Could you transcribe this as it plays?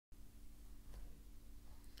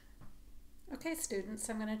Okay, students,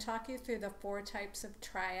 I'm going to talk you through the 4 types of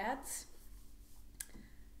triads.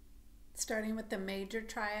 Starting with the major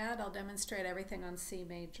triad, I'll demonstrate everything on C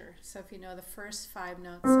major. So if you know the first 5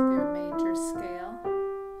 notes of your major scale,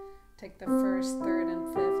 take the first, third,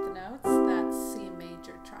 and fifth notes, that's C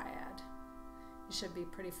major triad. You should be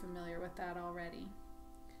pretty familiar with that already.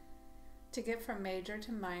 To get from major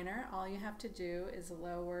to minor, all you have to do is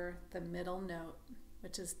lower the middle note,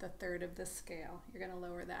 which is the third of the scale. You're going to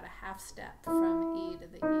lower that a half step from E to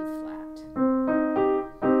the E flat.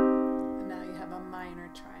 And now you have a minor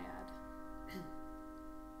triad.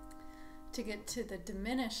 To get to the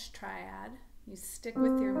diminished triad, you stick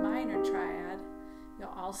with your minor triad.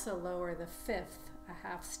 You'll also lower the fifth a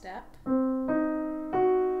half step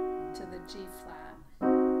to the G flat.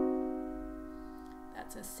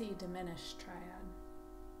 That's a C diminished triad.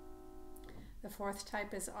 The 4th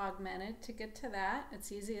type is augmented. To get to that,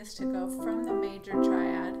 it's easiest to go from the major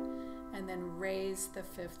triad and then raise the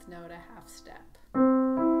 5th note a half step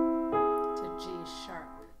to G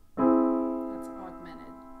sharp. That's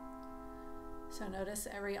augmented. So notice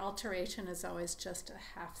every alteration is always just a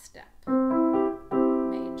half step.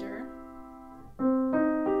 Major,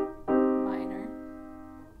 minor,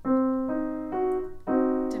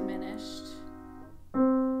 diminished,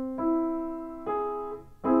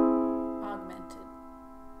 augmented.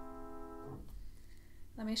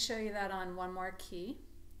 Let me show you that on one more key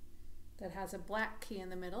that has a black key in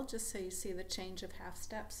the middle, just so you see the change of half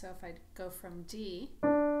steps. So if I go from D,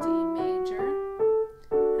 D major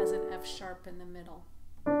has an F sharp in the middle.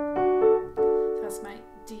 So that's my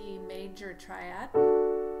D major triad.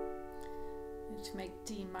 To make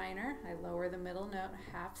D minor, I lower the middle note a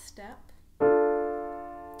half step.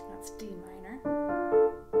 That's D minor.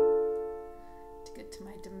 To get to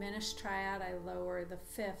my diminished triad, I lower the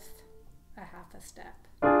 5th a half a step.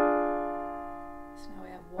 So now we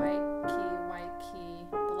have white key,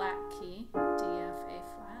 black key, D, F, A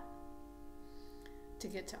flat. To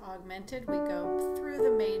get to augmented, we go through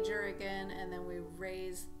the major again, and then we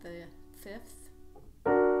raise the 5th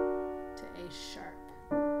to A sharp.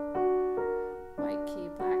 White key,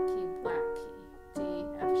 black key, D,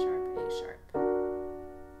 F sharp, A sharp.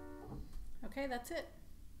 Okay, that's it.